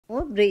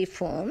brief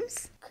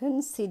forms.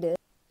 Consider,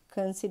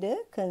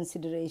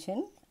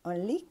 consideration,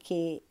 only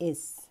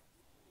KS.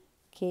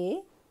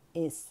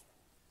 KS.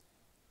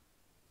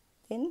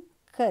 Then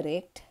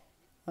correct,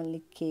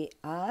 only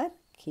KR.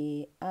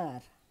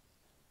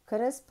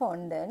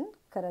 Correspondent,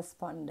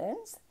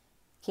 correspondence,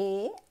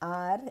 KRES.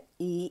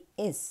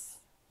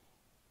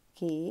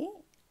 KRES.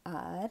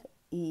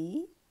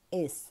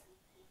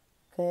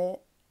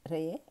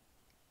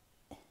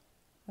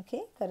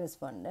 Okay,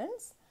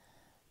 correspondence.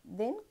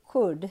 Then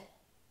could,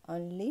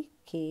 only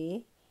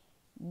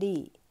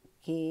KD.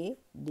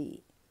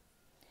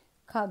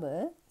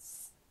 Cover,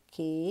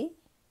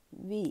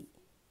 KV.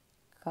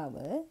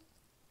 Cover.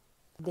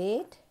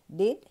 Date,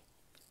 did,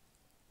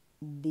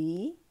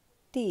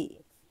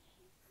 DT.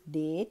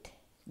 Date,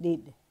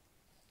 did.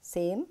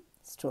 Same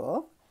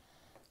stroke.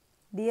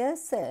 Dear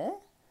sir,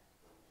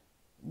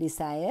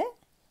 desire,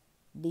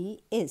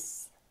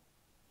 DS.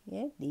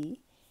 Yeah,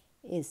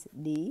 DS.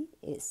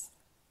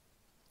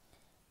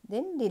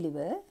 Then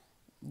deliver,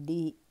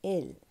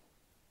 DL.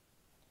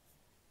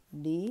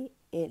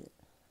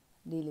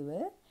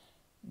 Deliver.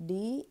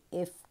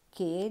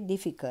 DFK,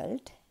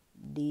 difficult.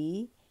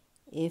 DFK,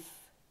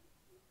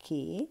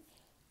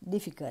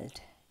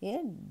 difficult.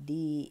 Yeah,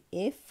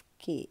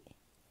 DFK,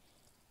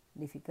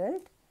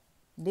 difficult.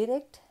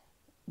 Direct,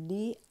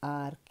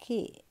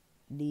 DRK.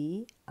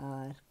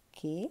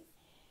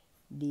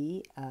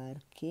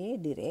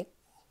 Direct.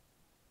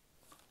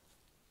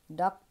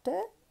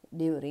 Doctor,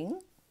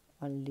 during,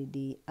 only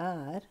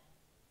DR.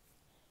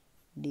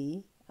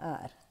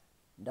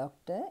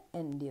 Doctor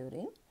and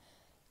during.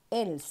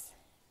 Else,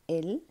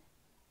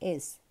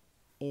 LS.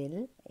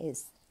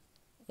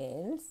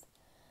 Else.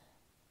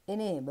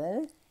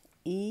 Enable,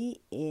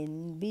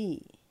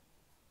 ENB.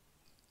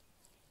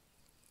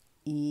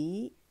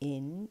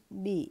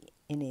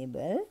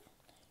 Enable.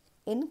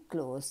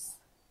 Enclose,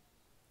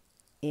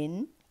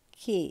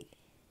 NK.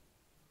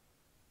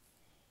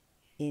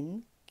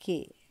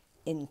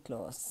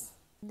 Enclose.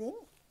 Then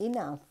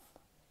enough,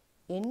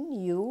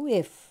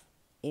 NUF.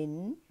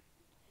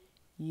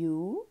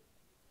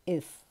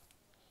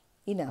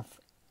 Enough,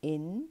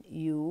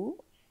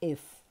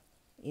 NUF.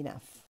 Enough.